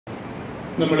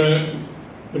നമ്മുടെ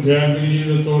അധ്യാത്മിക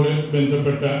ജീവിതത്തോട്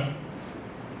ബന്ധപ്പെട്ട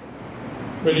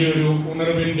വലിയൊരു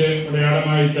ഉണർവിൻ്റെ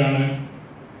അടയാളമായിട്ടാണ്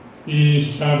ഈ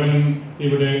സ്ഥാപനം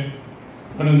ഇവിടെ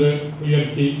പണിത്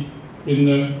ഉയർത്തി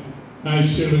ഇന്ന്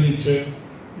ആശീർവദിച്ച്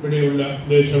ഇവിടെയുള്ള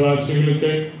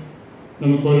ദേശവാസികൾക്ക്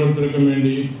നമുക്ക് ഓരോരുത്തർക്കും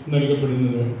വേണ്ടി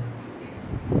നൽകപ്പെടുന്നത്.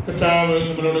 കർത്താവ്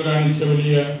നമ്മളോട് കാണിച്ച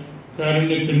വലിയ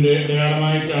കാരുണ്യത്തിൻ്റെ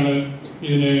അടയാളമായിട്ടാണ്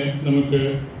ഇതിനെ നമുക്ക്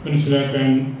മനസ്സിലാക്കാൻ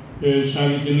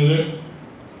സാധിക്കുന്നത്.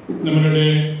 നമ്മളുടെ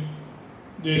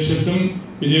ദേശത്തും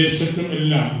വിദേശത്തും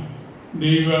എല്ലാം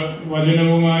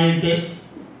ദൈവവചനവുമായിട്ട്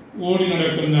ഓടി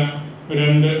നടക്കുന്ന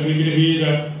രണ്ട് അനുഗ്രഹീത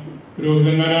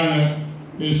പുരോഹിതന്മാരാണ്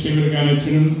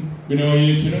ശ്രീകുരിക്കാനച്ഛനും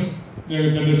ബിനോയച്ചനും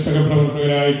അദ്ദേഹത്തിൻ്റെ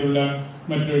സഹപ്രവർത്തകരായിട്ടുള്ള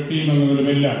മറ്റു ടീം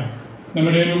അംഗങ്ങളുമെല്ലാം.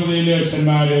 നമ്മുടെ രൂപതയിലെ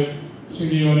അച്ഛന്മാർ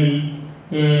സിറിയോനിൽ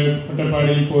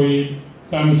പട്ടപ്പാടിയിൽ പോയി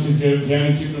താമസിച്ച്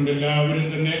ധ്യാനിച്ചിട്ടുണ്ട്. എല്ലാവരും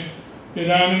തന്നെ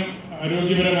ഏതാനും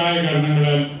ആരോഗ്യപരമായ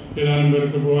കാരണങ്ങളാൽ ഏതാനും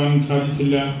പേർക്ക് പോകാൻ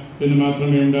സാധിച്ചില്ല എന്ന്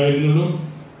മാത്രമേ ഉണ്ടായിരുന്നുള്ളൂ.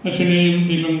 അച്ഛനെയും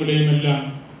ടീമംഗളെയും എല്ലാം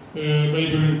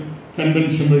ബൈബിൾ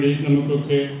കൺവെൻഷൻ വഴി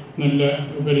നമുക്കൊക്കെ നല്ല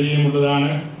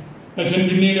പരിചയമുള്ളതാണ്. അച്ഛൻ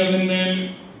പിന്നീട് അതിന്മേൽ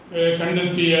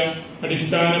കണ്ടെത്തിയ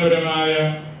അടിസ്ഥാനപരമായ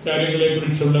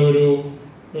കാര്യങ്ങളെക്കുറിച്ചുള്ള ഒരു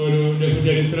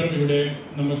ലഘുചരിത്രം ഇവിടെ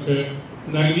നമുക്ക്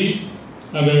നൽകി.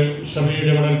 അത്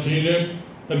സഭയുടെ വളർച്ചയിൽ,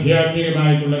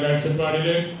 ആധ്യാത്മികമായിട്ടുള്ള കാഴ്ചപ്പാടിൽ,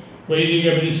 വൈദിക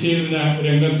പരിശീലന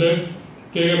രംഗത്ത്,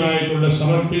 പ്രത്യേകമായിട്ടുള്ള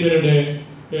സമർപ്പിതരുടെ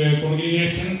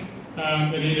കോൺഗ്രിഗേഷൻ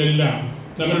നിലയിലെല്ലാം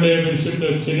നമ്മളുടെ പരിശുദ്ധ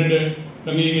സിനഡ്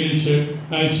അംഗീകരിച്ച്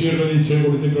ആശീർവദിച്ച്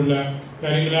കൊടുത്തിട്ടുള്ള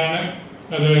കാര്യങ്ങളാണ്.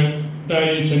 അത്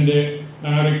ടായിച്ചൻ്റെ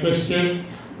റിക്വസ്റ്റ്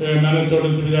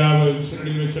മനത്തോടത്ത് പിതാവ്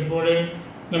സിനഡിൽ വെച്ചപ്പോൾ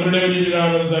നമ്മളുടെ വലിയ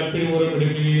പിതാവ് താല്പര്യപൂർവ്വം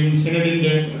എടുക്കുകയും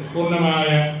സിനഡിൻ്റെ പൂർണ്ണമായ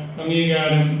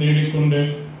അംഗീകാരം നേടിക്കൊണ്ട്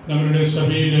നമ്മളുടെ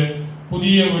സഭയിൽ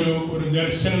പുതിയ ഒരു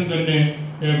ദർശനം തന്നെ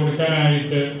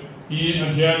കൊടുക്കാനായിട്ട് ഈ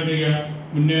ആധ്യാത്മിക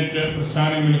മുന്നേറ്റ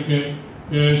പ്രസ്ഥാനങ്ങൾക്ക്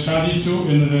സാധിച്ചു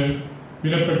എന്നത്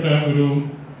വിലപ്പെട്ട ഒരു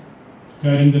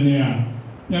കാര്യം തന്നെയാണ്.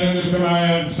 ഞാൻ ദീർഘമായ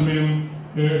സമയം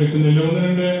എടുക്കുന്നില്ല. ഒന്ന്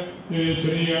രണ്ട്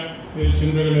ചെറിയ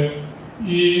ചിന്തകൾ.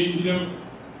 ഇത്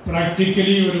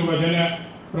പ്രാക്ടിക്കലി ഒരു വചന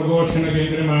പ്രഘോഷണ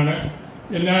കേന്ദ്രമാണ്,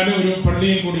 എന്നാലും ഒരു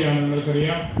പള്ളിയും കൂടിയാണ്.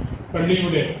 നിങ്ങൾക്കറിയാം,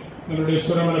 പള്ളിയുടെ നമ്മുടെ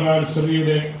മലബാർ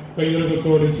സഭയുടെ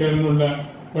പൈതൃകത്തോട് ചേർന്നുള്ള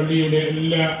പള്ളിയുടെ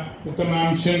എല്ലാ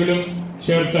ഉത്തമാംശങ്ങളും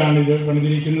ചേർത്താണ് ഇത്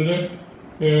പണിതിരിക്കുന്നത്.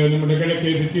 നമ്മുടെ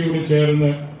കിഴക്കേ ഭിത്തിയോട് ചേർന്ന്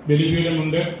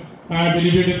ബലിപീഠമുണ്ട്. ആ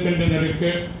ബലിപീഠത്തിൻ്റെ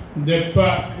നടുക്ക് ദപ്പ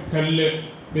കല്ല്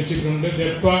വെച്ചിട്ടുണ്ട്.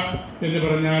 ദപ്പ എന്ന്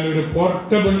പറഞ്ഞാൽ ഒരു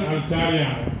പോർട്ടബിൾ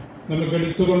അൾത്താരയാണ്, നമുക്ക്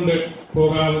എടുത്തുകൊണ്ട്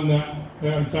പോകാവുന്ന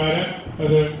അൾത്താര.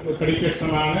 അത്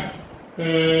തടിക്കഷ്ണമാണ്.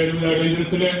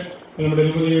 കേന്ദ്രത്തിൽ നമ്മുടെ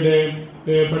രൂപതയുടെ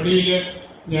പള്ളിയിൽ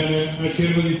ഞാൻ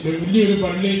ആശീർവദിച്ച് വലിയൊരു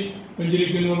പള്ളി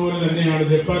വെഞ്ചരിക്കുന്നത് പോലെ തന്നെയാണ്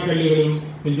ദപ്പാക്കല്ലുകളും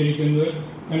വെഞ്ചരിക്കുന്നത്.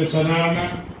 അങ്ങനെ സാധാരണ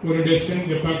ഒരു ഡസൻ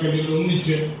ദപ്പാക്കല്ലുകൾ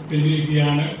ഒന്നിച്ച്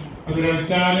വെഞ്ചരിക്കുകയാണ്.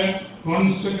 അതൊരൾത്താര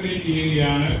കോൺസെൻട്രേറ്റ്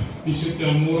ചെയ്യുകയാണ് വിശുദ്ധ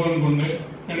മൂറോൻ കൊണ്ട്.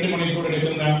 2 മണിക്കൂർ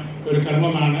എടുക്കുന്ന ഒരു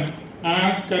കർമ്മമാണ്. ആ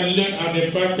കല്ല്, ആ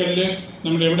ദപ്പാക്കല്ല്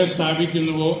നമ്മൾ എവിടെ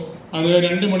സ്ഥാപിക്കുന്നുവോ അത്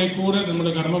 2 മണിക്കൂർ നമ്മൾ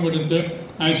കർമ്മമെടുത്ത്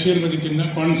ആശീർവദിക്കുന്ന,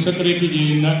 കോൺസെൻട്രേറ്റ്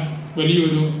ചെയ്യുന്ന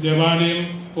വലിയൊരു ദേവാലയം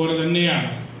പോലെ തന്നെയാണ്.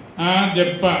 ആ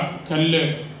ദപ്പ കല്ല്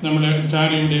നമ്മൾ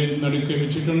ചാരയുടെ നടുക്ക്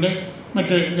വെച്ചിട്ടുണ്ട്.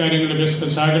 മറ്റ് കാര്യങ്ങൾ,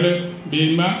 ബസ്കസാകള്,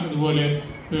 ഭീമ, അതുപോലെ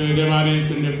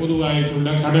ദേവാലയത്തിൻ്റെ പൊതുവായിട്ടുള്ള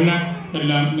ഘടന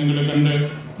എല്ലാം നിങ്ങൾ കണ്ട്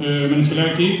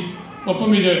മനസ്സിലാക്കി.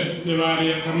 ഒപ്പം ഇത്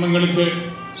ദേവാലയ കർമ്മങ്ങൾക്ക്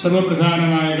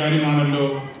സർവപ്രധാനമായ കാര്യമാണല്ലോ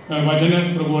വചന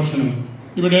പ്രഘോഷണം.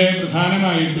 ഇവിടെ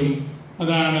പ്രധാനമായിട്ടും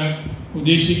അതാണ്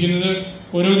ഉദ്ദേശിക്കുന്നത്.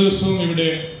 ഓരോ ദിവസവും ഇവിടെ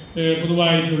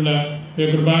പൊതുവായിട്ടുള്ള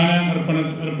കുർബാന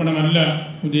അർപ്പണമല്ല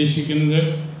ഉദ്ദേശിക്കുന്നത്.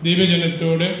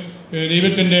 ദൈവജനത്തോട്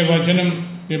ദൈവത്തിൻ്റെ വചനം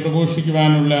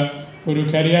പ്രഘോഷിക്കുവാനുള്ള ഒരു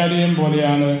കാര്യാലയം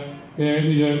പോലെയാണ്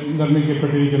ഇത്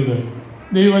നിർമ്മിക്കപ്പെട്ടിരിക്കുന്നത്.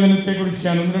 ദൈവവചനത്തെക്കുറിച്ച്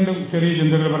ഞാൻ 1-2 ചെറിയ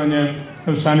ചിന്തകൾ പറഞ്ഞ്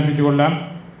അവസാനിപ്പിച്ചുകൊള്ളാം.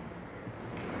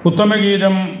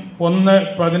 ഉത്തമഗീതം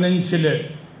 1:15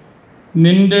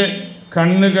 നിന്റെ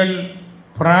കണ്ണുകൾ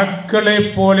പ്രാക്കളെ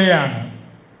പോലെയാണ്,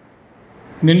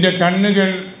 നിന്റെ കണ്ണുകൾ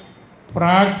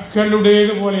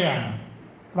പ്രാക്കളുടേതുപോലെയാണ്.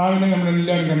 പ്രാവിനെ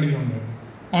നമ്മളെല്ലാവരും കണ്ടിട്ടുണ്ട്.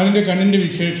 അതിൻ്റെ കണ്ണിൻ്റെ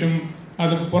വിശേഷം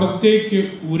അത് പുറത്തേക്ക്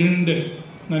ഉരുണ്ട്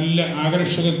നല്ല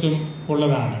ആകർഷകത്വം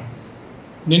ഉള്ളതാണ്.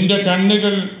 നിന്റെ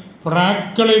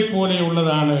പ്രാക്കളെ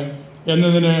പോലെയുള്ളതാണ്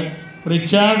എന്നതിന്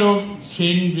റിച്ചാർഡ് ഓഫ്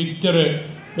സെയിൻറ്റ് വിക്ടർ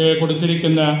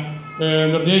കൊടുത്തിരിക്കുന്ന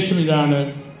നിർദ്ദേശം ഇതാണ്: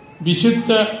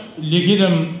 വിശുദ്ധ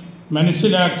ലിഖിതം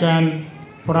മനസ്സിലാക്കാൻ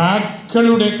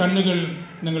പ്രാക്കളുടെ കണ്ണുകൾ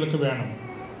നിങ്ങൾക്ക് വേണം.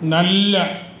 നല്ല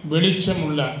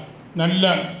വെളിച്ചമുള്ള, നല്ല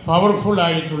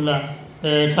പവർഫുള്ളായിട്ടുള്ള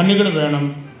കണ്ണുകൾ വേണം.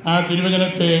 ആ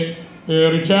തിരുവചനത്തെ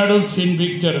റിച്ചാർഡ് ഓഫ് സെയിൻറ്റ്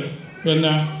വിക്ടർ എന്ന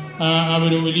ആ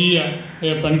ഒരു വലിയ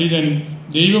പണ്ഡിതൻ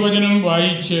ദൈവവചനം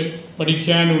വായിച്ച്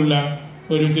പഠിക്കാനുള്ള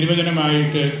ഒരു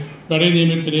തിരുവചനമായിട്ട് പഴയ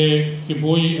നിയമത്തിലേക്ക്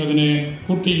പോയി അതിനെ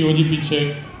കൂട്ടി യോജിപ്പിച്ച്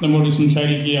നമ്മോട്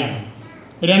സംസാരിക്കുകയാണ്.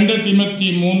 2 തിമോത്തി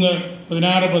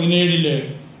 3:16-17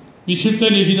 വിശുദ്ധ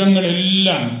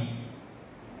ലിഖിതങ്ങളെല്ലാം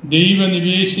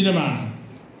ദൈവനിവേശിതമാണ്.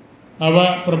 അവ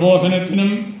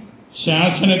പ്രബോധനത്തിനും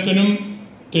ശാസനത്തിനും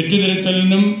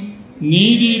തെറ്റുതിരുത്തലിനും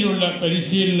നീതിയിലുള്ള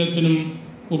പരിശീലനത്തിനും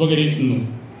ഉപകരിക്കുന്നു.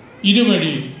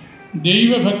 ഇതുവഴി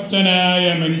ദൈവഭക്തനായ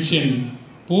മനുഷ്യൻ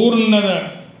പൂർണ്ണത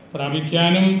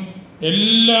പ്രാപിക്കാനും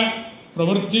എല്ലാ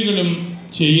പ്രവൃത്തികളും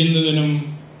ചെയ്യുന്നതിനും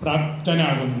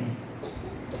പ്രാപ്തനാകുന്നു.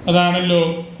 അതാണല്ലോ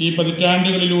ഈ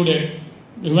പതിറ്റാണ്ടുകളിലൂടെ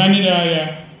ബഹുമാന്യരായ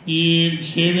ഈ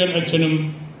സേവ്യർ അച്ഛനും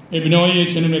ബിനോയ്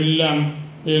അച്ഛനും എല്ലാം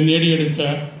നേടിയെടുത്ത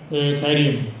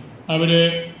കാര്യം. അവർ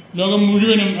ലോകം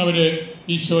മുഴുവനും അവർ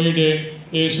ഈശോയുടെ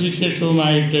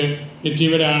സുവിശേഷവുമായിട്ട്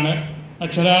എത്തിയവരാണ്.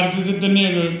 അക്ഷരാർത്ഥത്തിൽ തന്നെ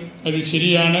അത്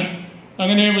ശരിയാണ്.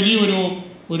 അങ്ങനെ വലിയൊരു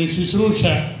ശുശ്രൂഷ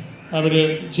അവർ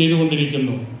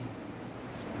ചെയ്തുകൊണ്ടിരിക്കുന്നു.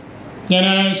 ഞാൻ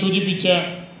സൂചിപ്പിച്ച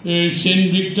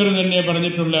സെൻറ്റ് വിക്ടർ തന്നെ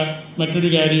പറഞ്ഞിട്ടുള്ള മറ്റൊരു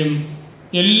കാര്യം,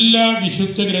 എല്ലാ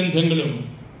വിശുദ്ധ ഗ്രന്ഥങ്ങളും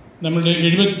നമ്മളുടെ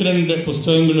 72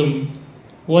 പുസ്തകങ്ങളും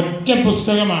ഒറ്റ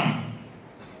പുസ്തകമാണ്,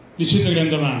 വിശുദ്ധ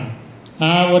ഗ്രന്ഥമാണ്.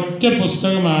 ആ ഒറ്റ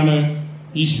പുസ്തകമാണ്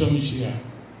ഈശോ മിശിഹ.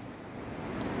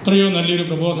 എത്രയോ നല്ലൊരു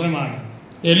പ്രബോധനമാണ്.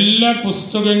 എല്ലാ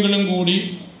പുസ്തകങ്ങളും കൂടി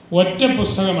ഒറ്റ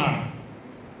പുസ്തകമാണ്.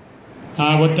 ആ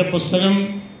ഒറ്റ പുസ്തകം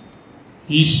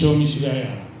ഈശോ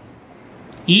മിശിഹായാണ്.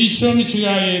 ഈശോ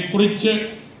മിശിഹായെ കുറിച്ച്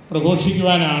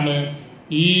പ്രഘോഷിക്കുവാനാണ്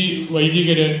ഈ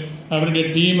വൈദികർ, അവരുടെ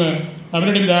ടീം,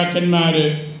 അവരുടെ പിതാക്കന്മാർ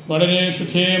വളരെ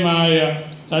ശ്രദ്ധേയമായ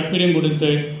താല്പര്യം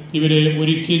കൊടുത്ത് ഇവരെ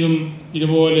ഒരിക്കലും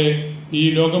ഇതുപോലെ ഈ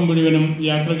ലോകം മുഴുവനും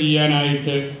യാത്ര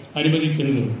ചെയ്യാനായിട്ട്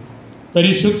അനുവദിക്കുന്നത്.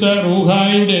 പരിശുദ്ധ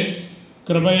റൂഹായുടെ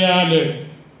കൃപയാൽ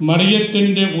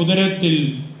മറിയത്തിൻ്റെ ഉദരത്തിൽ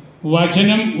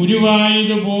വചനം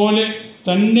ഉരുവായതുപോലെ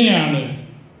തന്നെയാണ്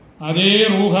അതേ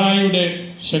റൂഹായുടെ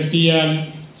ശക്തിയാൽ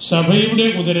സഭയുടെ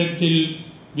ഉദരത്തിൽ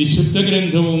വിശുദ്ധ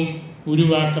ഗ്രന്ഥവും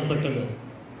ഉരുവാക്കപ്പെട്ടത്.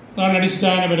 അതാണ്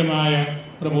അടിസ്ഥാനപരമായ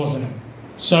പ്രബോധനം.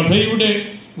 സഭയുടെ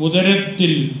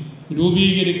ഉദരത്തിൽ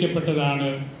രൂപീകരിക്കപ്പെട്ടതാണ്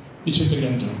വിശുദ്ധ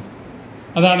ഗ്രന്ഥം.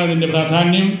 അതാണ് അതിൻ്റെ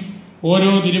പ്രാധാന്യം.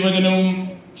 ഓരോ തിരുവചനവും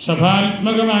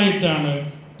സഭാത്മകമായിട്ടാണ്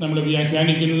നമ്മൾ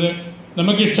വ്യാഖ്യാനിക്കുന്നത്.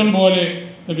 നമുക്കിഷ്ടം പോലെ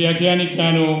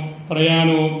വ്യാഖ്യാനിക്കാനോ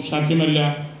പറയാനോ സാധ്യമല്ല.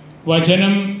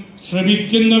 വചനം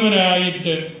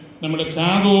ശ്രവിക്കുന്നവരായിട്ട് നമ്മൾ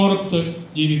കാതോർത്ത്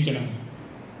ജീവിക്കണം.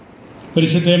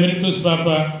 പരിശുദ്ധ എമരിറ്റസ് പാപ്പ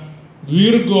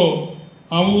വീർഗോ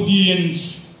ഔദിയൻസ്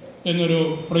എന്നൊരു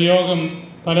പ്രയോഗം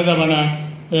പലതവണ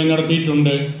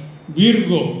നടത്തിയിട്ടുണ്ട്.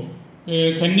 വീർഗോ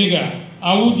കന്യക,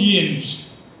 ഔദിയൻസ്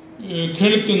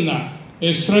കേൾക്കുന്ന,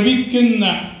 ശ്രവിക്കുന്ന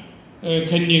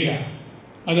കന്യക.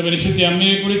 അത് പരിശുദ്ധ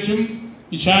അമ്മയെക്കുറിച്ചും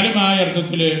വിശാലമായ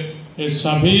അർത്ഥത്തിൽ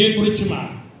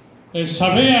സഭയെക്കുറിച്ചുമാണ്.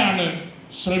 സഭയാണ്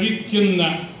ശ്രവിക്കുന്ന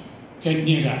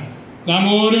കന്യക. നാം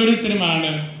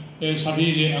ഓരോരുത്തരുമാണ്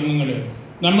സഭയിലെ അംഗങ്ങൾ.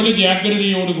 നമ്മൾ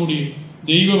ജാഗ്രതയോടുകൂടി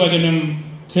ദൈവവചനം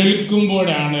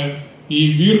കേൾക്കുമ്പോഴാണ് ഈ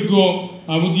വീർഗോ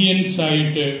ഔദിയൻസ്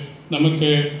ആയിട്ട്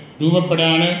നമുക്ക്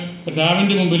രൂപപ്പെടാൻ,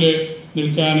 കർത്താവിൻ്റെ മുമ്പിൽ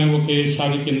നിൽക്കാൻ ഒക്കെ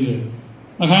സാധിക്കുന്നത്.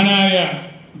 മഹാനായ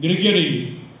ഗ്രിഗറി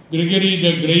ദ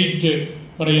ഗ്രേറ്റ്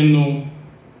പറയുന്നു,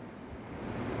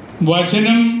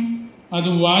 വചനം അത്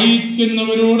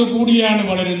വായിക്കുന്നവരോട് കൂടിയാണ്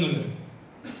വളരുന്നത്.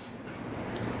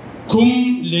 കും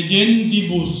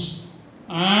ലെജൻഡിബുസ്,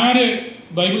 ആര്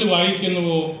ബൈബിൾ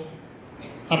വായിക്കുന്നുവോ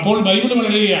അപ്പോൾ ബൈബിൾ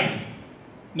വളരുകയാണ്.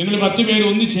 നിങ്ങൾ 10 പേർ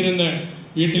ഒന്നിച്ചിരുന്ന്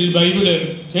വീട്ടിൽ ബൈബിള്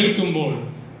കേൾക്കുമ്പോൾ,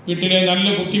 വീട്ടിലെ നല്ല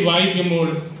കുട്ടി വായിക്കുമ്പോൾ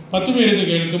 10 പേരിത്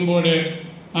കേൾക്കുമ്പോൾ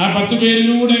ആ 10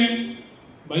 പേരിലൂടെ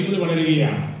ബൈബിൾ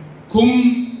വളരുകയാണ്. കും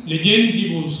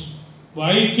ലെജൻഡിബുസ്,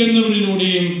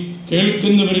 വായിക്കുന്നവരിലൂടെയും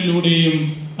കേൾക്കുന്നവരിലൂടെയും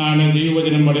ആണ്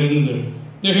ദൈവവചനം വളരുന്നത്.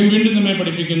 അദ്ദേഹം വീണ്ടും നമ്മെ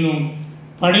പഠിപ്പിക്കുന്നു,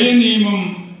 പഴയ നിയമം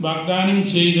വാഗ്ദാനം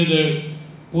ചെയ്തത്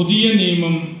പുതിയ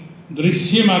നിയമം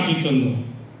ദൃശ്യമാക്കി തന്നു.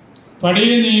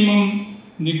 പഴയ നിയമം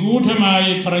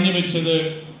നിഗൂഢമായി പറഞ്ഞു വെച്ചത്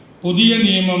പുതിയ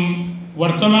നിയമം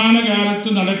വർത്തമാനകാലത്ത്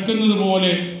നടക്കുന്നത്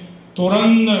പോലെ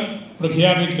തുറന്ന്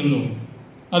പ്രഖ്യാപിക്കുന്നു.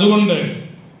 അതുകൊണ്ട്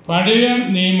പഴയ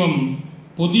നിയമം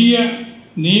പുതിയ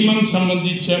നിയമം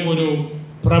സംബന്ധിച്ച ഒരു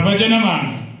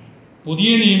പ്രവചനമാണ്. പുതിയ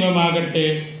നിയമമാകട്ടെ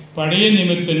പഴയ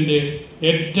നിയമത്തിൻ്റെ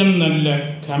ഏറ്റവും നല്ല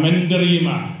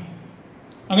കമൻ്ററിയുമാണ്.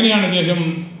 അങ്ങനെയാണ് അദ്ദേഹം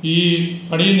ഈ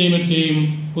പഴയ നിയമത്തെയും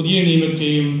പുതിയ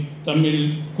നിയമത്തെയും തമ്മിൽ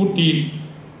കൂട്ടി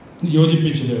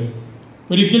യോജിപ്പിച്ചത്.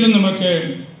 ഒരിക്കലും നമുക്ക്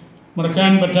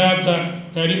മറക്കാൻ പറ്റാത്ത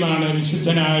കാര്യമാണ്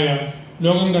വിശുദ്ധനായ,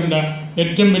 ലോകം കണ്ട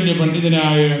ഏറ്റവും വലിയ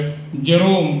പണ്ഡിതനായ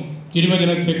ജെറോം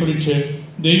തിരുവചനത്തെക്കുറിച്ച്,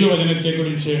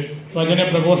 ദൈവവചനത്തെക്കുറിച്ച്, വചന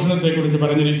പ്രഘോഷണത്തെക്കുറിച്ച്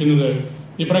പറഞ്ഞിരിക്കുന്നത്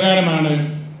ഇപ്രകാരമാണ്: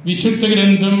 വിശുദ്ധ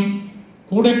ഗ്രന്ഥം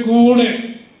കൂടെ കൂടെ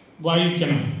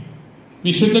വായിക്കണം.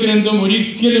 വിശുദ്ധ ഗ്രന്ഥം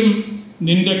ഒരിക്കലും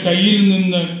നിന്റെ കയ്യിൽ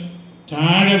നിന്ന്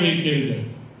താഴെ വയ്ക്കരുത്.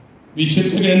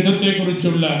 വിശുദ്ധ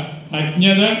ഗ്രന്ഥത്തെക്കുറിച്ചുള്ള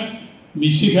അജ്ഞത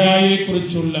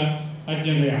മിശിഹായെക്കുറിച്ചുള്ള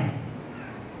അജ്ഞതയാണ്.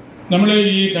 നമ്മൾ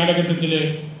ഈ കാലഘട്ടത്തിൽ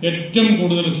ഏറ്റവും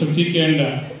കൂടുതൽ ശ്രദ്ധിക്കേണ്ട,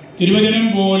 തിരുവചനം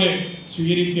പോലെ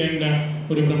സ്വീകരിക്കേണ്ട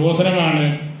ഒരു പ്രബോധനമാണ്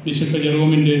വിശുദ്ധ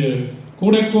ജെറോമിൻ്റേത്.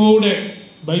 കൂടെ കൂടെ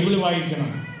ബൈബിൾ വായിക്കണം.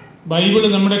 ബൈബിൾ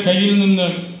നമ്മുടെ കയ്യിൽ നിന്ന്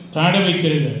താഴെ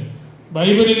വയ്ക്കരുത്.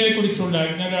 ബൈബിളിനെ കുറിച്ചുള്ള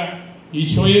അജ്ഞത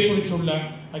ഈശോയെക്കുറിച്ചുള്ള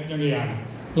അജ്ഞതയാണ്.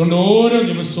 അതുകൊണ്ട് ഓരോ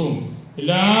ദിവസവും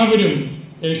എല്ലാവരും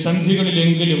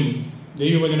സന്ധികളിലെങ്കിലും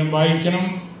ദൈവവചനം വായിക്കണം,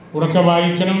 ഉറക്കെ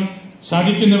വായിക്കണം.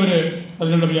 സാധിക്കുന്നവർ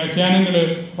അതിനുള്ള വ്യാഖ്യാനങ്ങൾ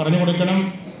പറഞ്ഞു കൊടുക്കണം.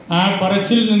 ആ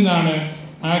പറച്ചിൽ നിന്നാണ്,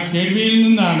 ആ കേൾവിയിൽ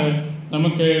നിന്നാണ്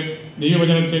നമുക്ക്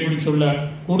ദൈവവചനത്തെക്കുറിച്ചുള്ള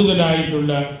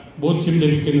കൂടുതലായിട്ടുള്ള ബോധ്യം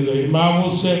ലഭിക്കുന്നത്.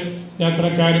 എമ്മാവൂസ്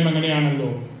യാത്രക്കാരും അങ്ങനെയാണല്ലോ.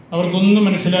 അവർക്കൊന്നും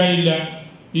മനസ്സിലായില്ല.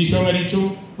 ഈശോ മരിച്ചു,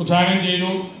 ഉത്ഥാനം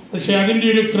ചെയ്തു, പക്ഷെ അതിൻ്റെ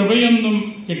ഒരു കൃപയൊന്നും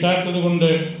കിട്ടാത്തത് കൊണ്ട്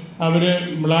അവർ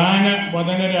മ്ലാന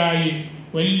വദനരായി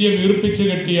വലിയ വീർപ്പിച്ച്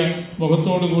കെട്ടിയ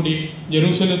മുഖത്തോടുകൂടി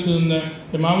ജെറൂസലത്ത് നിന്ന്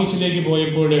എമ്മാവൂസിലേക്ക്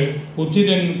പോയപ്പോൾ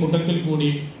ഉദ്ധിതൻ കൂട്ടത്തിൽ കൂടി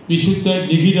വിശുദ്ധ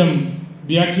ലിഖിതം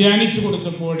വ്യാഖ്യാനിച്ചു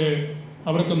കൊടുത്തപ്പോൾ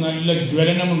അവർക്ക് നല്ല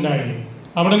ജ്വലനമുണ്ടായി.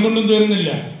 അവിടെ കൊണ്ടും തീർന്നില്ല.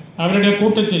 അവരുടെ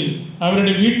കൂട്ടത്തിൽ,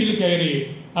 അവരുടെ വീട്ടിൽ കയറി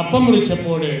അപ്പം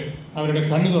മുറിച്ചപ്പോൾ അവരുടെ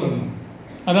കണ്ണു തുറന്നു.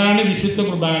 അതാണ് വിശുദ്ധ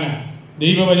കുർബാന.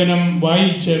 ദൈവവചനം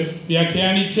വായിച്ച്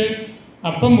വ്യാഖ്യാനിച്ച്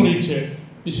അപ്പം മുറിച്ച്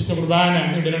വിശുദ്ധ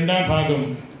കുർബാനയുടെ രണ്ടാം ഭാഗം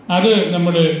അത്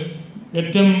നമ്മൾ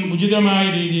ഏറ്റവും ഉചിതമായ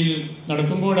രീതിയിൽ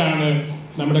നടത്തുമ്പോഴാണ്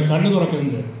നമ്മുടെ കണ്ണു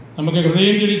തുറക്കുന്നത്. നമുക്ക്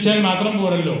ഹൃദയം തിരിച്ചാൽ മാത്രം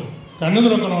പോരല്ലോ, കണ്ണു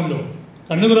തുറക്കണമല്ലോ.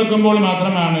 കണ്ണു തുറക്കുമ്പോൾ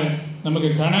മാത്രമാണ് നമുക്ക്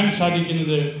കാണാൻ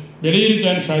സാധിക്കുന്നത്,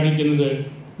 വിലയിരുത്താൻ സാധിക്കുന്നത്.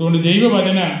 അതുകൊണ്ട്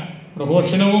ദൈവവചന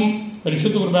പ്രഘോഷണവും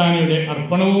പരിശുദ്ധ കുർബാനയുടെ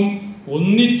അർപ്പണവും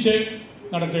ഒന്നിച്ച്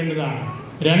നടത്തേണ്ടതാണ്.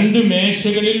 രണ്ട്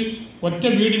മേശകളിൽ ഒറ്റ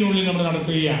വീടിനുള്ളിൽ നമ്മൾ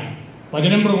നടത്തുകയാണ്.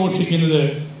 വചനം പ്രഘോഷിക്കുന്നത്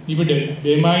ഇവിടെ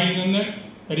ബേമായിൽ നിന്ന്,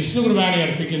 പരിശുദ്ധ കുർബാന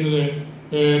അർപ്പിക്കുന്നത്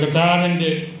കർത്താവിൻ്റെ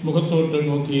മുഖത്തോട്ട്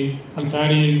നോക്കി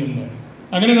അൾത്താരയിൽ നിന്ന്.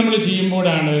 അങ്ങനെ നമ്മൾ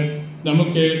ചെയ്യുമ്പോഴാണ്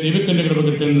നമുക്ക് ദൈവത്തിൻ്റെ കൃപ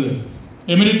കിട്ടുന്നത്.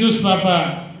 എമരിറ്റൂസ് പാപ്പ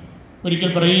ഒരിക്കൽ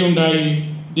പറയുകയുണ്ടായി,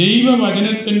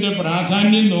 ദൈവവചനത്തിൻ്റെ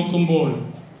പ്രാധാന്യം നോക്കുമ്പോൾ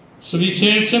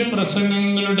സുവിശേഷ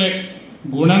പ്രസംഗങ്ങളുടെ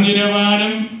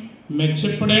ഗുണനിലവാരം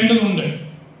മെച്ചപ്പെടേണ്ടതുണ്ട്.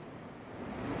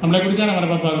 നമ്മളെക്കുറിച്ചാണ്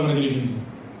മാർപ്പാപ്പ അത് പറഞ്ഞിരിക്കുന്നത്.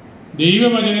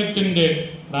 ദൈവവചനത്തിൻ്റെ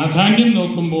പ്രാധാന്യം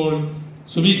നോക്കുമ്പോൾ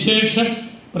സുവിശേഷ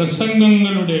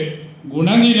പ്രസംഗങ്ങളുടെ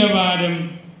ഗുണനിലവാരം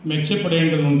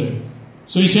മെച്ചപ്പെടേണ്ടതുണ്ട്.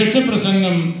 സുവിശേഷ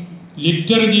പ്രസംഗം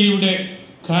ലിറ്റർജിയുടെ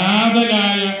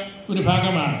കാതലായ ഒരു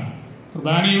ഭാഗമാണ്.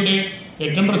 കുർബാനയുടെ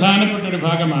ഏറ്റവും പ്രധാനപ്പെട്ട ഒരു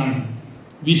ഭാഗമാണ്.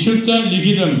 വിശുദ്ധ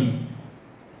ലിഖിതം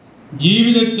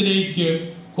ജീവിതത്തിലേക്ക്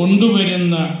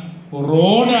കൊണ്ടുവരുന്ന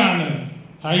റോഡാണ്,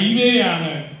 ഹൈവേ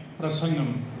ആണ് പ്രസംഗം,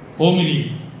 ഹോമിലി.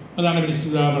 അതാണ്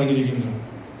പരിശുദ്ധ പറഞ്ഞിരിക്കുന്നത്.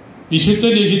 വിശുദ്ധ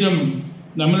ലിഖിതം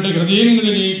നമ്മളുടെ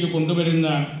ഹൃദയങ്ങളിലേക്ക് കൊണ്ടുവരുന്ന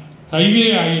ഹൈവേ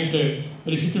ആയിട്ട്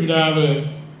പരിശുദ്ധ പിതാവ്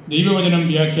ദൈവവചനം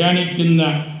വ്യാഖ്യാനിക്കുന്ന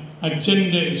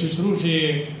അച്ഛൻ്റെ ശുശ്രൂഷയെ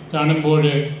കാണുമ്പോൾ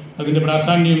അതിൻ്റെ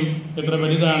പ്രാധാന്യം എത്ര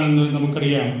വലുതാണെന്ന്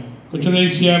നമുക്കറിയാം.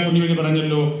 കൊച്ചുദേശീയ പുണ്യവതി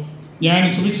പറഞ്ഞല്ലോ, ഞാൻ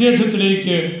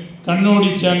സുവിശേഷത്തിലേക്ക്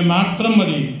കണ്ണോടിച്ചാൽ മാത്രം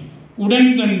മതി, ഉടൻ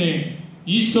തന്നെ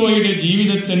ഈശോയുടെ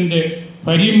ജീവിതത്തിൻ്റെ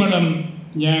പരിമളം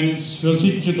ഞാൻ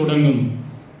ശ്വസിച്ചു തുടങ്ങും.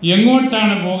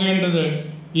 എങ്ങോട്ടാണ് പോകേണ്ടത്,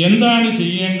 എന്താണ്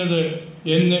ചെയ്യേണ്ടത്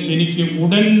എന്ന് എനിക്ക്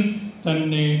ഉടൻ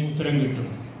തന്നെ ഉത്തരം കിട്ടും.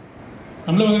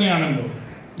 നമ്മളും അങ്ങനെയാണല്ലോ.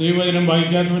 ദൈവവചനം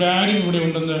വായിക്കാത്തവരാരും ഇവിടെ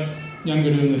ഉണ്ടെന്ന് ഞാൻ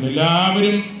കരുതുന്നില്ല.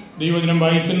 എല്ലാവരും ദൈവവചനം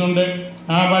വായിക്കുന്നുണ്ട്.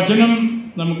 ആ വചനം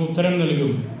നമുക്ക് ഉത്തരം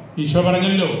നൽകും. ഈശോ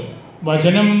പറഞ്ഞല്ലോ,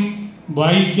 വചനം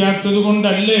വായിക്കാത്തത്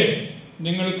കൊണ്ടല്ലേ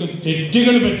നിങ്ങൾക്ക്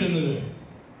തെറ്റുകൾ പറ്റുന്നത്.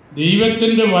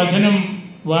 ദൈവത്തിൻ്റെ വചനം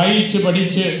വായിച്ച്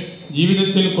പഠിച്ച്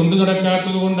ജീവിതത്തിൽ കൊണ്ടു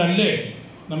നടക്കാത്തത് കൊണ്ടല്ലേ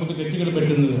നമുക്ക് തെറ്റുകൾ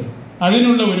പറ്റുന്നത്.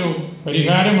 അതിനുള്ള ഒരു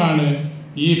പരിഹാരമാണ്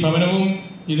ഈ ഭവനവും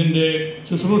ഇതിൻ്റെ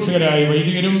ശുശ്രൂഷകരായ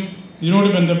വൈദികരും ഇതിനോട്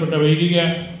ബന്ധപ്പെട്ട വൈദിക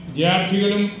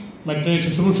വിദ്യാർത്ഥികളും മറ്റ്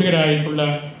ശുശ്രൂഷകരായിട്ടുള്ള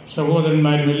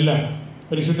സഹോദരന്മാരുമെല്ലാം.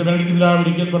 പരിശുദ്ധ ബെനഡിക്ട് പിതാവ്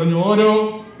ഒരിക്കൽ പറഞ്ഞു, ഓരോ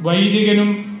വൈദികനും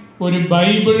ഒരു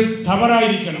ബൈബിൾ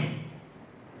ടവറായിരിക്കണം.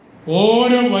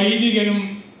 ഓരോ വൈദികനും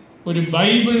ഒരു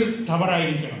ബൈബിൾ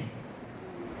ടവറായിരിക്കണം.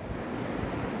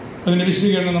 അതിൻ്റെ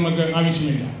വിശദീകരണം നമുക്ക്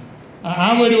ആവശ്യമില്ല. ആ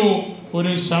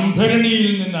ഒരു സംഭരണിയിൽ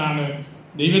നിന്നാണ്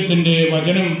ദൈവത്തിൻ്റെ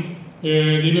വചനം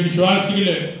ദൈവവിശ്വാസികൾ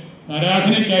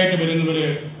ആരാധനയ്ക്കായിട്ട് വരുന്നവർ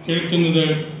കേൾക്കുന്നത്,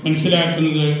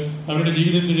 മനസ്സിലാക്കുന്നത്, അവരുടെ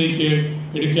ജീവിതത്തിലേക്ക്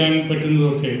എടുക്കാൻ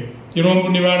പറ്റുന്നതൊക്കെ. ജെറോം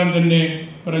പുണ്യവാളൻ തന്നെ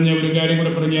പറഞ്ഞ ഒരു കാര്യം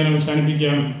കൂടെ പറഞ്ഞ് ഞാൻ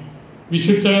അവസാനിപ്പിക്കാം.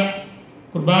 വിശുദ്ധ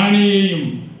കുർബാനയെയും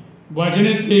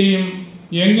വചനത്തെയും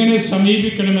എങ്ങനെ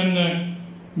സമീപിക്കണമെന്ന്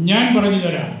ഞാൻ പറഞ്ഞു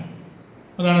തരാം.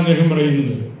 അതാണ് അദ്ദേഹം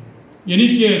പറയുന്നത്.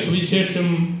 എനിക്ക് സുവിശേഷം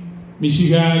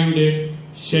മിശിഹായുടെ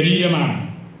ശരീരമാണ്.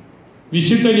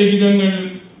 വിശുദ്ധ ലിഖിതങ്ങൾ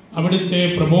അവിടുത്തെ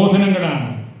പ്രബോധനങ്ങളാണ്.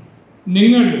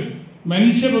 നിങ്ങൾ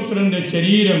മനുഷ്യപുത്രൻ്റെ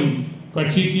ശരീരം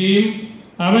ഭക്ഷിക്കുകയും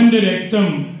അവൻ്റെ രക്തം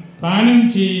പാനം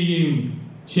ചെയ്യുകയും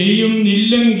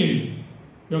ചെയ്യുന്നില്ലെങ്കിൽ,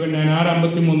 യോഹന്നാൻ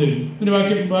 6:53 ഒരു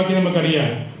വാക്യം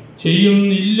നമുക്കറിയാം.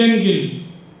 ചെയ്യുന്നില്ലെങ്കിൽ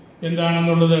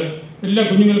എന്താണെന്നുള്ളത് എല്ലാ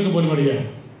കുഞ്ഞുങ്ങൾക്ക് പോലും അറിയാം.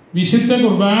 വിശുദ്ധ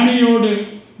കുർബാനയോട്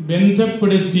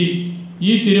ബന്ധപ്പെടുത്തി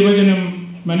ഈ തിരുവചനം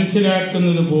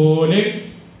മനസ്സിലാക്കുന്നത് പോലെ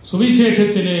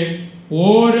സുവിശേഷത്തിലെ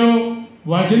ഓരോ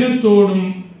വചനത്തോടും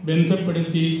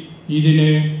ബന്ധപ്പെടുത്തി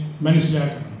ഇതിനെ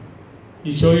മനസ്സിലാക്കണം.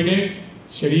 ഈശോയുടെ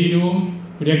ശരീരവും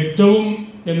രക്തവും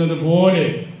എന്നതുപോലെ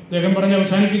അദ്ദേഹം പറഞ്ഞ്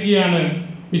അവസാനിപ്പിക്കുകയാണ്.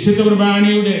 വിശുദ്ധ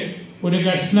കുർബാനയുടെ ഒരു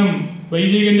കഷ്ണം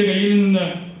വൈദികന്റെ കയ്യിൽ നിന്ന്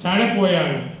താഴെ പോയാൽ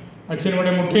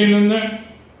അച്ഛനവിടെ മുട്ടയിൽ നിന്ന്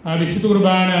ആ വിശുദ്ധ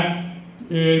കുർബാന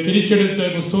തിരിച്ചെടുത്ത്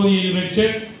കുസ്തോതിയിൽ വെച്ച്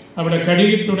അവിടെ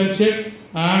കഴുകി തുടച്ച്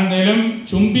ആ നിലം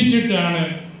ചുംബിച്ചിട്ടാണ്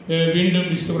വീണ്ടും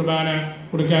വിശുദ്ധ കുർബാന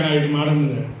കൊടുക്കാനായിട്ട്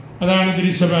മാറുന്നത്. അതാണ്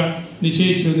തിരുസഭ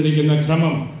നിശ്ചയിച്ചു തന്നിരിക്കുന്ന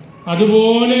ക്രമം.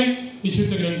 അതുപോലെ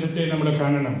വിശുദ്ധ ഗ്രന്ഥത്തെ നമ്മൾ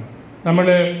കാണണം. നമ്മൾ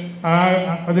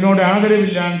അതിനോട്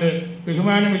ആദരവില്ലാണ്ട്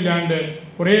ബഹുമാനമില്ലാണ്ട്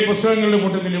കുറേ പുസ്തകങ്ങളുടെ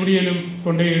കൂട്ടത്തിൽ എവിടെയെങ്കിലും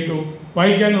കൊണ്ടുപോയിട്ടു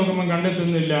വായിക്കാൻ നോക്കുമ്പോൾ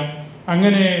കണ്ടെത്തുന്നില്ല.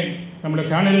 അങ്ങനെ നമ്മൾ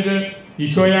കാണരുത്.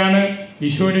 ഈശോയാണ്,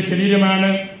 ഈശോയുടെ ശരീരമാണ്,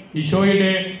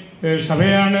 ഈശോയുടെ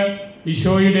സഭയാണ്,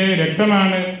 ഈശോയുടെ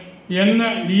രക്തമാണ് എന്ന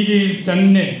രീതിയിൽ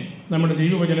തന്നെ നമ്മുടെ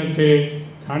ദൈവവചനത്തെ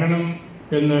കാണണം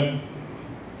എന്ന്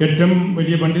ഏറ്റവും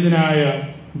വലിയ പണ്ഡിതനായ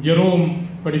ജെറോം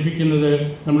പഠിപ്പിക്കുന്നത്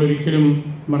നമ്മളൊരിക്കലും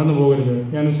മറന്നു പോകരുത്.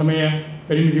 ഞാൻ സമയ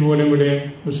പരിമിതി പോലെ ഇവിടെ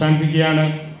അവസാനിപ്പിക്കുകയാണ്.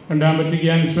 രണ്ടാം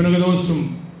വത്തിക്കാൻ സുനകദോസും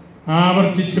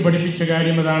ആവർത്തിച്ച് പഠിപ്പിച്ച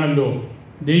കാര്യം അതാണല്ലോ.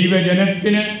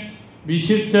 ദൈവജനത്തിന്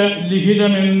വിശുദ്ധ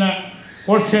ലിഖിതമെന്ന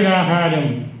പോഷകാഹാരം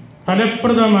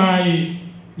ഫലപ്രദമായി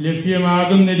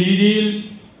ലഭ്യമാകുന്ന രീതിയിൽ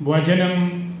വചനം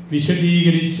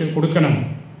വിശദീകരിച്ച് കൊടുക്കണം.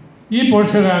 ഈ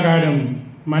പോഷകാഹാരം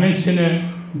മനസ്സിന്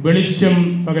വെളിച്ചം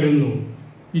പകരുന്നു,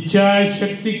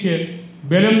 ഇച്ഛാശക്തിക്ക്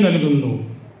ബലം നൽകുന്നു,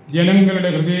 ജനങ്ങളുടെ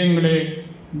ഹൃദയങ്ങളെ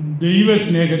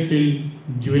ദൈവസ്നേഹത്തിൽ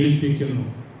ജ്വലിപ്പിക്കുന്നു.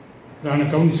 ഇതാണ്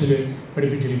കൗൺസിൽ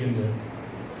പഠിപ്പിച്ചിരിക്കുന്നത്.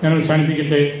 ഞാൻ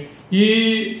അവസാനിപ്പിക്കട്ടെ. ഈ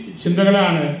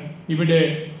ചിന്തകളാണ് ഇവിടെ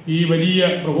ഈ വലിയ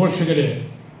പ്രഘോഷകര്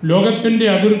ലോകത്തിൻ്റെ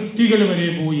അതിർത്തികൾ വരെ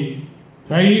പോയി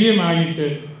ധൈര്യമായിട്ട്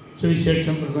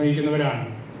സുവിശേഷം പ്രസംഗിക്കുന്നവരാണ്.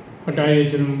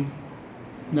 പട്ടായച്ചനും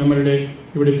നമ്മളുടെ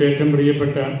ഇവിടുത്തെ ഏറ്റവും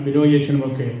പ്രിയപ്പെട്ട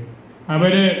ബിനോയച്ചനുമൊക്കെ.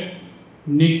 അവര്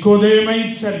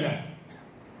നിക്കോദേമൈറ്റ്സ് അല്ല.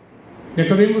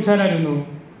 നിക്കോദേമസ് ആരായിരുന്നു?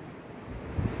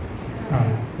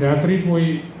 രാത്രി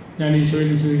പോയി ഞാൻ ഈശോയിൽ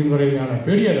വിശ്വസിക്കുന്നു പറയുന്ന ആളാണ്.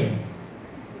 പേടിയായിരുന്നു.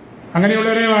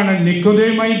 അങ്ങനെയുള്ളവരെയാണ്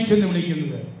നിക്കോദേമൈറ്റ്സ് എന്ന്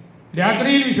വിളിക്കുന്നത്.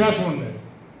 രാത്രിയിൽ വിശ്വാസമുണ്ട്,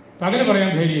 പകല് പറയാൻ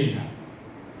ധൈര്യമില്ല.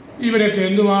 ഇവരൊക്കെ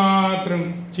എന്തുമാത്രം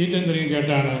ചീത്തയും തെറിയും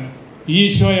കേട്ടാണ്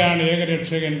ഈശോയാണ്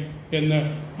ഏകരക്ഷകൻ എന്ന്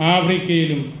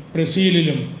ആഫ്രിക്കയിലും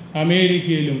ബ്രസീലിലും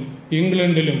അമേരിക്കയിലും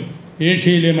ഇംഗ്ലണ്ടിലും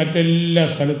ഏഷ്യയിലെ മറ്റെല്ലാ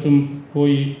സ്ഥലത്തും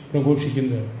പോയി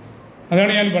പ്രഘോഷിക്കുന്നത്.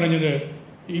 അതാണ് ഞാൻ പറഞ്ഞത്.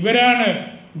 ഇവരാണ്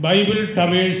ബൈബിൾ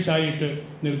ടവേഴ്സായിട്ട്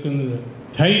നിൽക്കുന്നത്.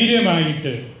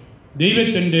 ധൈര്യമായിട്ട്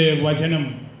ദൈവത്തിൻ്റെ വചനം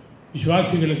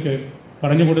വിശ്വാസികൾക്ക്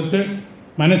പറഞ്ഞു കൊടുത്ത്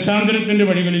മനസ്സാന്തരത്തിൻ്റെ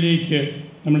വഴികളിലേക്ക്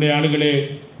നമ്മുടെ ആളുകളെ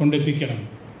കൊണ്ടെത്തിക്കണം.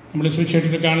 നമ്മൾ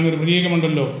സുവിശേഷത്തിൽ കാണുന്നൊരു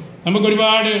പ്രതീകമുണ്ടല്ലോ.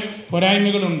 നമുക്കൊരുപാട്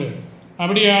പോരായ്മകളുണ്ട്.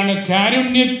 അവിടെയാണ്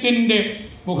കാരുണ്യത്തിൻ്റെ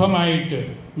മുഖമായിട്ട്,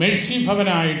 മെഴ്സി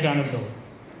ഭവനായിട്ടാണല്ലോ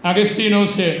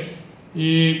അഗസ്തീനോസ് ഈ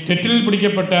തെറ്റിൽ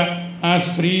പിടിക്കപ്പെട്ട ആ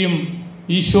സ്ത്രീയും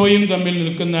ഈശോയും തമ്മിൽ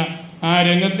നിൽക്കുന്ന ആ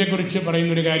രംഗത്തെക്കുറിച്ച്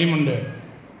പറയുന്നൊരു കാര്യമുണ്ട്.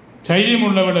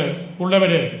 ധൈര്യമുള്ളവർ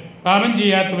പാപം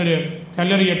ചെയ്യാത്തവർ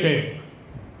കല്ലെറിയട്ടെ.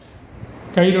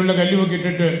 കയ്യിലുള്ള കല്ലുമൊക്കെ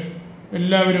ഇട്ടിട്ട്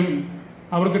എല്ലാവരും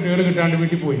അവർക്ക് ടേറ് കിട്ടാണ്ട്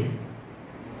വീട്ടിൽ പോയി.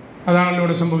 അതാണല്ലോ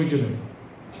ഇവിടെ സംഭവിച്ചത്.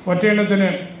 ഒറ്റയെണ്ണത്തിന്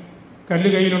കല്ല്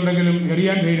കയ്യിലുണ്ടെങ്കിലും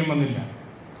എറിയാൻ ധൈര്യം വന്നില്ല.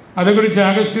 അതേക്കുറിച്ച്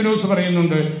അഗസ്തീനോസ്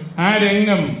പറയുന്നുണ്ട്. ആ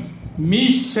രംഗം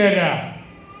മീശര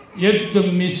എത്ത്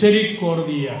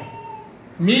മിസരിക്കോർദിയ,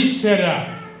 മീശര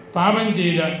പാപം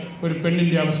ചെയ്ത ഒരു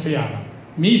പെണ്ണിൻ്റെ അവസ്ഥയാണ്.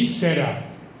 മീശര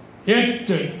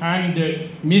എത്ത് ആൻഡ്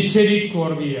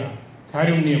മിസരിക്കോർദിയ,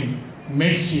 കാരുണ്യം,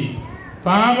 മെഴ്സി.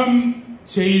 പാപം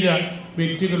ചെയ്ത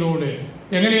വ്യക്തികളോട്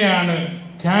എങ്ങനെയാണ്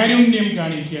കാരുണ്യം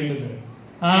കാണിക്കേണ്ടത്?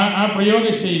 ആ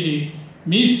പ്രയോഗശൈലി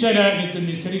മീശര എത്ത്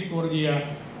മിസരിക്കോർദിയ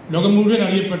ലോകം മുഴുവൻ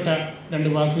അറിയപ്പെട്ട രണ്ട്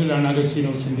വാക്കുകളാണ്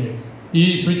അഗസ്തീനോസിൻ്റെ. ഈ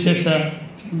സുവിശേഷ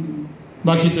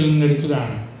വാക്യത്തിൽ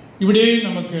നിന്നെടുത്തതാണ്. ഇവിടെയും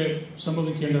നമുക്ക്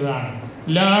സംഭവിക്കേണ്ടതാണ്.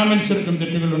 എല്ലാ മനുഷ്യർക്കും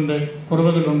തെറ്റുകളുണ്ട്,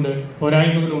 കുറവുകളുണ്ട്,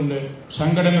 പോരായ്മകളുണ്ട്,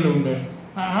 സങ്കടങ്ങളുണ്ട്.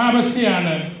 ആ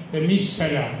അവസ്ഥയാണ്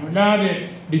മിശര, വല്ലാതെ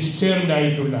ഡിസ്റ്റേർഡ്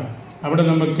ആയിട്ടുള്ള. അവിടെ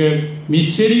നമുക്ക്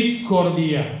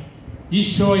മിസരിക്കോർദിയ,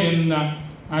 ഈശോ എന്ന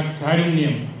ആ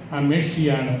കാരുണ്യം, ആ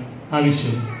മേഴ്സിയാണ്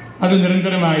ആവശ്യം. അത്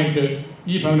നിരന്തരമായിട്ട്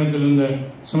ഈ ഭവനത്തിൽ നിന്ന്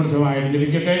സമൃദ്ധമായിട്ട്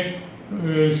ലഭിക്കട്ടെ.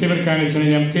 സേവർക്കാനച്ഛനെ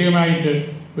ഞാൻ പ്രത്യേകമായിട്ട്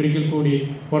ഒരിക്കൽ കൂടി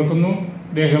ഓർക്കുന്നു.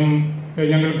 അദ്ദേഹം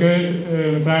ഞങ്ങൾക്ക്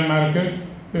മിത്രാന്മാർക്ക്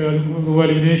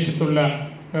അതുപോലെ വിദേശത്തുള്ള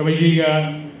വൈദിക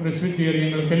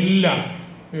പ്രസ്ബിറ്റേറിയങ്ങൾക്കെല്ലാം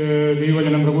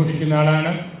ദൈവവചനം പ്രഘോഷിക്കുന്ന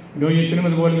ആളാണ്. നോയച്ചനും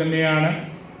അതുപോലെ തന്നെയാണ്.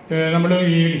 നമ്മൾ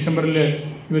ഈ ഡിസംബറിൽ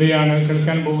ഇവരെയാണ്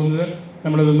കേൾക്കാൻ പോകുന്നത്.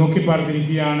 നമ്മളത് നോക്കി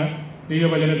പാർത്തിരിക്കുകയാണ്.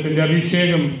 ദൈവവചനത്തിൻ്റെ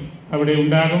അഭിഷേകം അവിടെ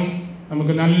ഉണ്ടാകും.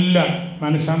 നമുക്ക് നല്ല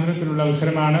മാനസാന്തരത്തിനുള്ള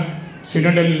അവസരമാണ്.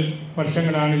 സിനഡൽ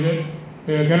വർഷങ്ങളാണിത്.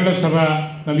 കേരള സഭ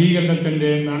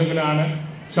നവീകരണത്തിൻ്റെ നാളുകളാണ്.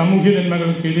 സാമൂഹ്യ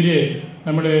നന്മകൾക്കെതിരെ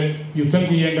നമ്മൾ യുദ്ധം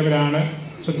ചെയ്യേണ്ടവരാണ്.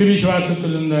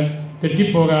 സത്യവിശ്വാസത്തിൽ നിന്ന്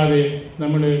തെറ്റിപ്പോകാതെ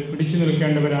നമ്മൾ പിടിച്ചു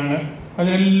നിൽക്കേണ്ടവരാണ്.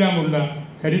 അതിനെല്ലാമുള്ള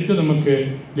കരുത്ത് നമുക്ക്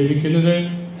ലഭിക്കുന്നത്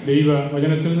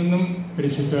ദൈവവചനത്തിൽ നിന്നും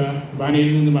പരിശുദ്ധ ബാനയിൽ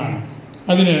നിന്നുമാണ്.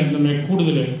 അതിന് നമ്മെ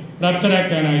കൂടുതൽ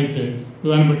പ്രാപ്തരാക്കാനായിട്ട്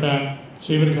ബഹുമാനപ്പെട്ട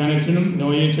സേവർ ഖാനച്ചനും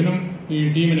നോയച്ചനും ഈ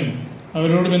ടീമിനും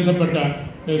അവരോട് ബന്ധപ്പെട്ട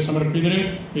സമർപ്പിതർ,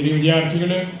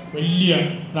 വിദ്യാർത്ഥികൾ, വലിയ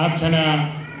പ്രാർത്ഥന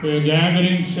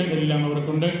ഗ്യാതറിങ്സ് എല്ലാം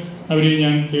അവർക്കുണ്ട്. അവരെ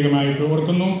ഞാൻ പ്രത്യേകമായിട്ട്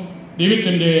ഓർക്കുന്നു.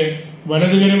 ദൈവത്തിൻ്റെ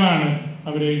വലതുകരമാണ്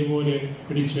അവരെ ഇതുപോലെ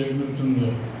പിടിച്ച് നിർത്തുന്നത്.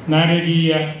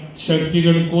 നാരകീയ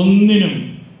ശക്തികൾക്കൊന്നിനും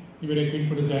ഇവരെ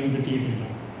കീഴ്പ്പെടുത്താൻ പറ്റിയിട്ടില്ല.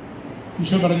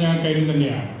 ഈശോ പറഞ്ഞ കാര്യം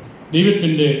തന്നെയാണ്.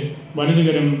 ദൈവത്തിൻ്റെ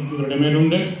വലതുകരം ഇവരുടെ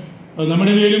മേലുണ്ട്. അത്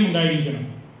നമ്മുടെ മേലും ഉണ്ടായിരിക്കണം.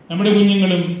 നമ്മുടെ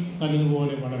കുഞ്ഞുങ്ങളും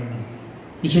നല്ലതുപോലെ വളരണം.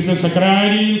 വിശുദ്ധ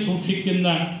സക്രാരിയിൽ സൂക്ഷിക്കുന്ന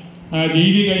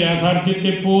ദൈവിക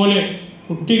യാഥാർത്ഥ്യത്തെപ്പോലെ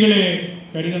കുട്ടികളെ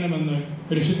കരുതണമെന്ന്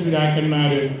പരിശുദ്ധ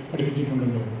പിതാക്കന്മാർ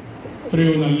പഠിപ്പിച്ചിട്ടുണ്ടല്ലോ.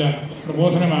 എത്രയോ നല്ല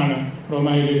പ്രബോധനമാണ്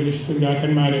റോമായിലെ പരിശുദ്ധ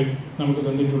പിതാക്കന്മാർ നമുക്ക്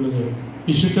തന്നിട്ടുള്ളത്.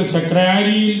 വിശുദ്ധ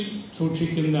സക്രാരിയിൽ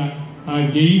സൂക്ഷിക്കുന്ന ആ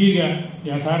ദൈവിക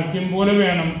യാഥാർത്ഥ്യം പോലെ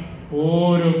വേണം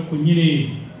ഓരോ കുഞ്ഞിനെയും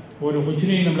ഓരോ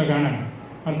കൊച്ചിനെയും നമ്മളെ കാണാൻ.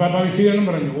 മാർപ്പാപ്പ വിശദീകരണം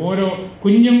പറഞ്ഞു, ഓരോ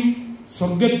കുഞ്ഞും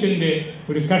സ്വർഗത്തിൻ്റെ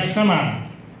ഒരു കഷ്ണമാണ്.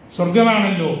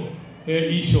 സ്വർഗമാണല്ലോ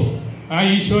ഈശോ. ആ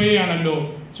ഈശോയെയാണല്ലോ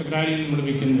സക്രാരിയിൽ നമ്മൾ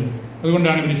വയ്ക്കുന്നത്.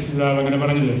 അതുകൊണ്ടാണ് പരിശുദ്ധാവ് അങ്ങനെ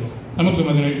പറഞ്ഞത്. നമുക്കും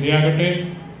അതിന് ഇടയാകട്ടെ.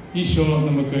 ഈശോ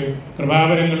നമുക്ക്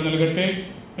കൃപാവരങ്ങൾ നൽകട്ടെ.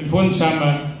 അൽഫോൻസാമ്മ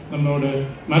നമ്മോട്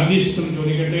മധ്യസ്ഥം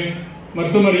ചോദിക്കട്ടെ.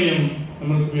 മർത്തുമറിയം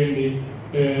നമ്മൾക്ക് വേണ്ടി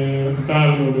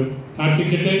കർത്താവിനോട്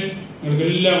പ്രാർത്ഥിക്കട്ടെ. നിങ്ങൾക്ക്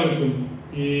എല്ലാവർക്കും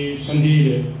ഈ സന്ധിയിൽ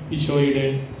ഈശോയുടെ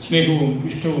സ്നേഹവും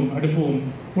ഇഷ്ടവും അടുപ്പവും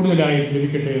കൂടുതലായി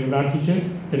ലഭിക്കട്ടെ എന്ന് പ്രാർത്ഥിച്ച്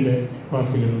എൻ്റെ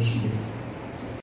വാക്കുകൾ ശ്രമിക്കും.